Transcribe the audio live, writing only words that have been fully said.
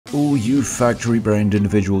All you factory-brained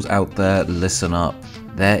individuals out there, listen up.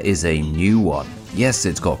 There is a new one. Yes,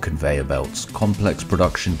 it's got conveyor belts, complex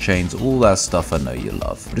production chains, all that stuff I know you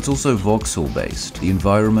love. But it's also voxel-based. The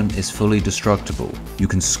environment is fully destructible. You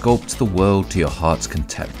can sculpt the world to your heart's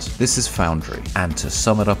content. This is Foundry, and to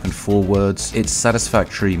sum it up in 4 words, it's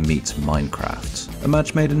Satisfactory meets Minecraft. A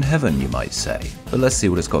match made in heaven, you might say. But let's see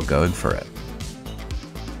what it's got going for it.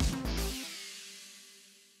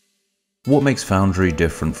 What makes Foundry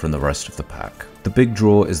different from the rest of the pack? The big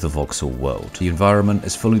draw is the voxel world. The environment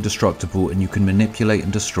is fully destructible and you can manipulate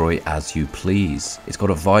and destroy as you please. It's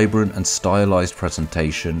got a vibrant and stylized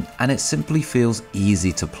presentation and it simply feels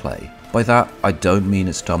easy to play. By that, I don't mean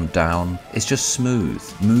it's dumbed down, it's just smooth.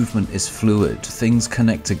 Movement is fluid, things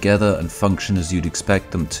connect together and function as you'd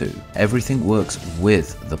expect them to. Everything works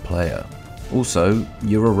with the player. Also,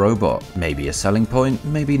 you're a robot. Maybe a selling point,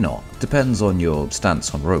 maybe not. Depends on your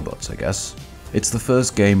stance on robots, I guess. It's the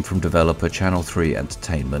first game from developer Channel 3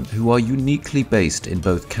 Entertainment, who are uniquely based in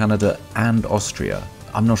both Canada and Austria.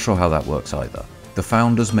 I'm not sure how that works either. The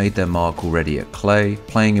founders made their mark already at Clay,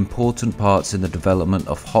 playing important parts in the development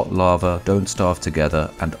of Hot Lava, Don't Starve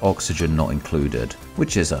Together, and Oxygen Not Included,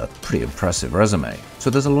 which is a pretty impressive resume. So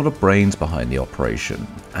there's a lot of brains behind the operation,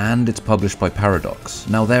 and it's published by Paradox.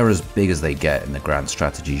 Now they're as big as they get in the grand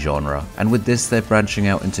strategy genre, and with this they're branching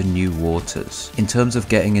out into new waters. In terms of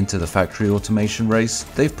getting into the factory automation race,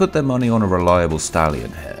 they've put their money on a reliable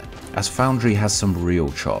stallion here, as Foundry has some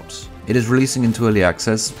real chops. It is releasing into early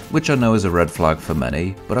access, which I know is a red flag for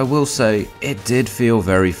many, but I will say it did feel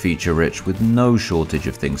very feature rich with no shortage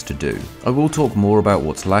of things to do. I will talk more about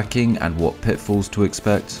what's lacking and what pitfalls to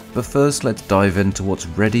expect, but first let's dive into what's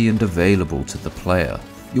ready and available to the player.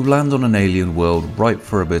 You'll land on an alien world ripe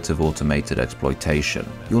for a bit of automated exploitation.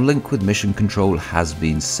 Your link with mission control has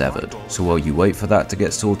been severed, so while you wait for that to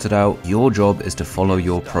get sorted out, your job is to follow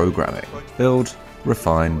your programming. Build,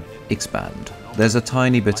 refine, expand. There's a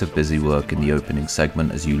tiny bit of busy work in the opening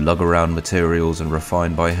segment as you lug around materials and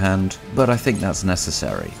refine by hand, but I think that's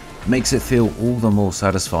necessary. It makes it feel all the more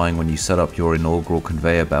satisfying when you set up your inaugural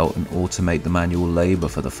conveyor belt and automate the manual labour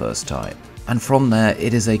for the first time. And from there,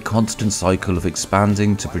 it is a constant cycle of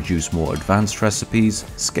expanding to produce more advanced recipes,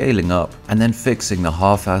 scaling up, and then fixing the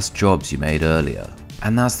half-assed jobs you made earlier.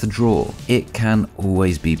 And that's the draw. It can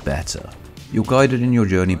always be better. You're guided in your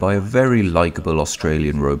journey by a very likeable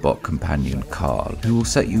Australian robot companion, Carl, who will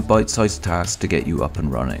set you bite-sized tasks to get you up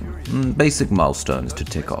and running. Basic milestones to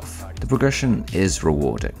tick off. The progression is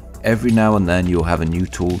rewarding. Every now and then you'll have a new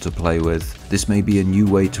tool to play with. This may be a new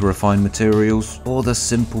way to refine materials, or the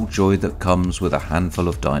simple joy that comes with a handful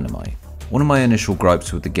of dynamite. One of my initial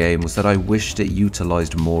gripes with the game was that I wished it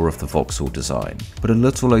utilised more of the voxel design, but a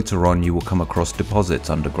little later on you will come across deposits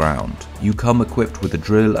underground. You come equipped with a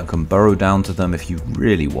drill and can burrow down to them if you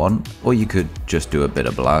really want, or you could just do a bit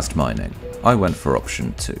of blast mining. I went for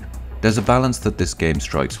option 2. There's a balance that this game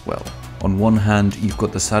strikes well. On one hand, you've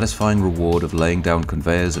got the satisfying reward of laying down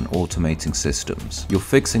conveyors and automating systems. You're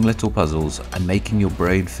fixing little puzzles and making your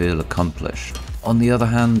brain feel accomplished. On the other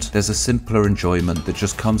hand, there's a simpler enjoyment that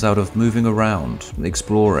just comes out of moving around,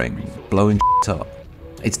 exploring, blowing shit up.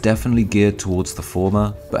 It's definitely geared towards the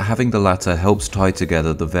former, but having the latter helps tie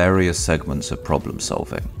together the various segments of problem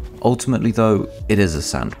solving. Ultimately though, it is a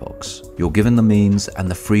sandbox. You're given the means and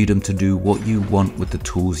the freedom to do what you want with the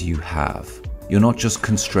tools you have. You're not just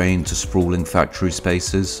constrained to sprawling factory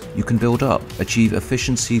spaces, you can build up, achieve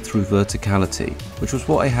efficiency through verticality, which was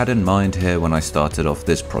what I had in mind here when I started off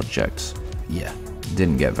this project. Yeah,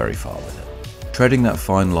 didn't get very far with it. Treading that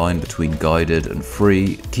fine line between guided and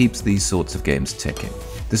free keeps these sorts of games ticking.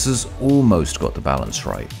 This has almost got the balance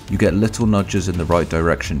right. You get little nudges in the right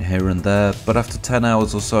direction here and there, but after 10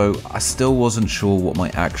 hours or so, I still wasn't sure what my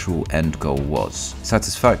actual end goal was.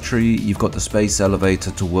 Satisfactory, you've got the space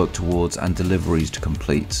elevator to work towards and deliveries to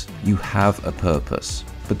complete. You have a purpose.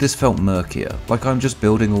 But this felt murkier, like I'm just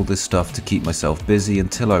building all this stuff to keep myself busy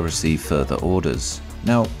until I receive further orders.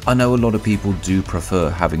 Now, I know a lot of people do prefer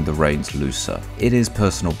having the reins looser. It is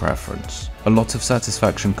personal preference. A lot of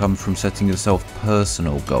satisfaction comes from setting yourself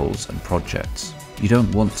personal goals and projects. You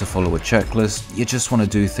don't want to follow a checklist, you just want to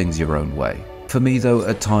do things your own way. For me though,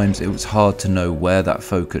 at times it was hard to know where that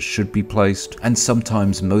focus should be placed, and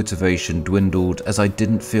sometimes motivation dwindled as I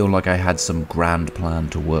didn't feel like I had some grand plan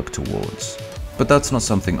to work towards. But that's not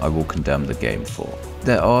something I will condemn the game for.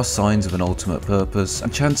 There are signs of an ultimate purpose,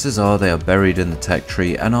 and chances are they are buried in the tech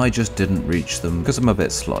tree and I just didn't reach them because I'm a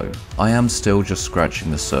bit slow. I am still just scratching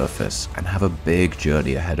the surface and have a big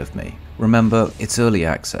journey ahead of me. Remember, it's early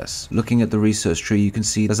access. Looking at the research tree you can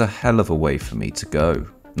see there's a hell of a way for me to go.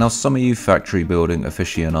 Now some of you factory building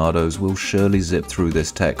aficionados will surely zip through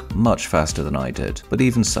this tech much faster than I did, but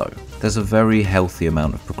even so, there's a very healthy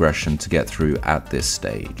amount of progression to get through at this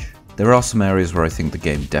stage. There are some areas where I think the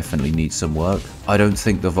game definitely needs some work. I don't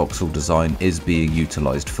think the voxel design is being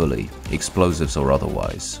utilised fully, explosives or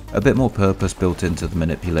otherwise. A bit more purpose built into the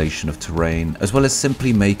manipulation of terrain, as well as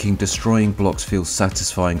simply making destroying blocks feel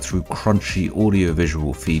satisfying through crunchy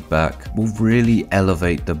audio-visual feedback, will really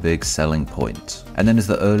elevate the big selling point. And then as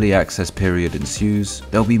the early access period ensues,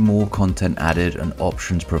 there'll be more content added and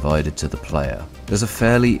options provided to the player. There's a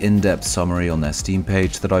fairly in-depth summary on their Steam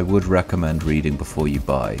page that I would recommend reading before you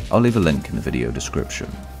buy. I'll leave a link in the video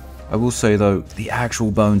description. I will say though, the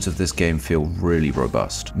actual bones of this game feel really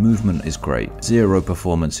robust. Movement is great, zero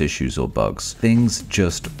performance issues or bugs. Things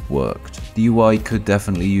just worked. The UI could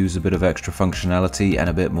definitely use a bit of extra functionality and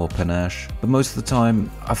a bit more panache, but most of the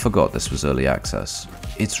time, I forgot this was early access.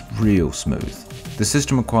 It's real smooth. The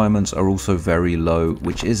system requirements are also very low,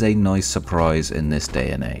 which is a nice surprise in this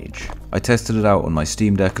day and age. I tested it out on my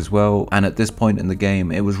Steam Deck as well, and at this point in the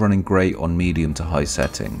game it was running great on medium to high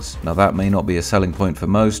settings. Now that may not be a selling point for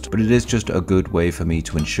most, but it is just a good way for me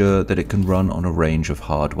to ensure that it can run on a range of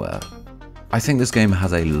hardware. I think this game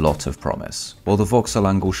has a lot of promise. While the voxel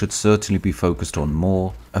angle should certainly be focused on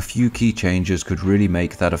more, a few key changes could really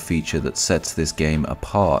make that a feature that sets this game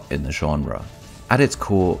apart in the genre. At its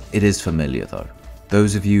core, it is familiar though.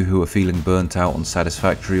 Those of you who are feeling burnt out on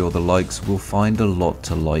Satisfactory or the likes will find a lot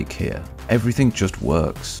to like here. Everything just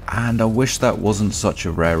works, and I wish that wasn't such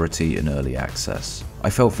a rarity in early access. I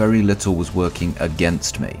felt very little was working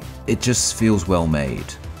against me. It just feels well made.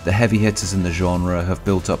 The heavy hitters in the genre have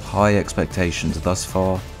built up high expectations thus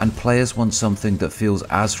far, and players want something that feels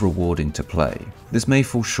as rewarding to play. This may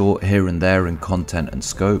fall short here and there in content and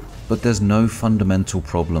scope, but there's no fundamental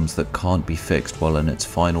problems that can't be fixed while in its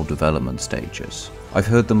final development stages. I've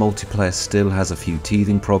heard the multiplayer still has a few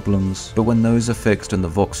teething problems, but when those are fixed and the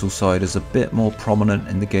voxel side is a bit more prominent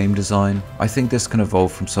in the game design, I think this can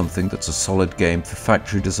evolve from something that's a solid game for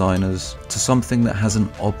factory designers to something that has an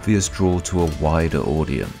obvious draw to a wider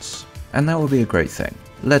audience. And that would be a great thing.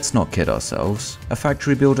 Let's not kid ourselves, a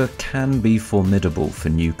factory builder can be formidable for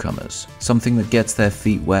newcomers. Something that gets their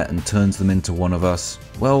feet wet and turns them into one of us,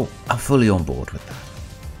 well, I'm fully on board with that.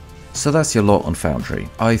 So that's your lot on Foundry.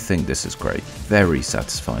 I think this is great, very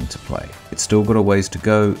satisfying to play. It's still got a ways to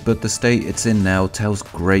go, but the state it's in now tells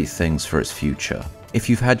great things for its future. If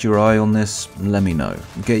you've had your eye on this, let me know.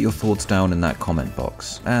 Get your thoughts down in that comment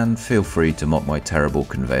box, and feel free to mock my terrible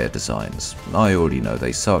Conveyor designs. I already know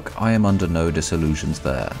they suck, I am under no disillusions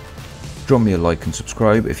there. Drop me a like and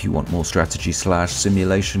subscribe if you want more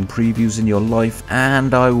strategy/simulation previews in your life,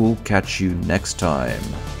 and I will catch you next time.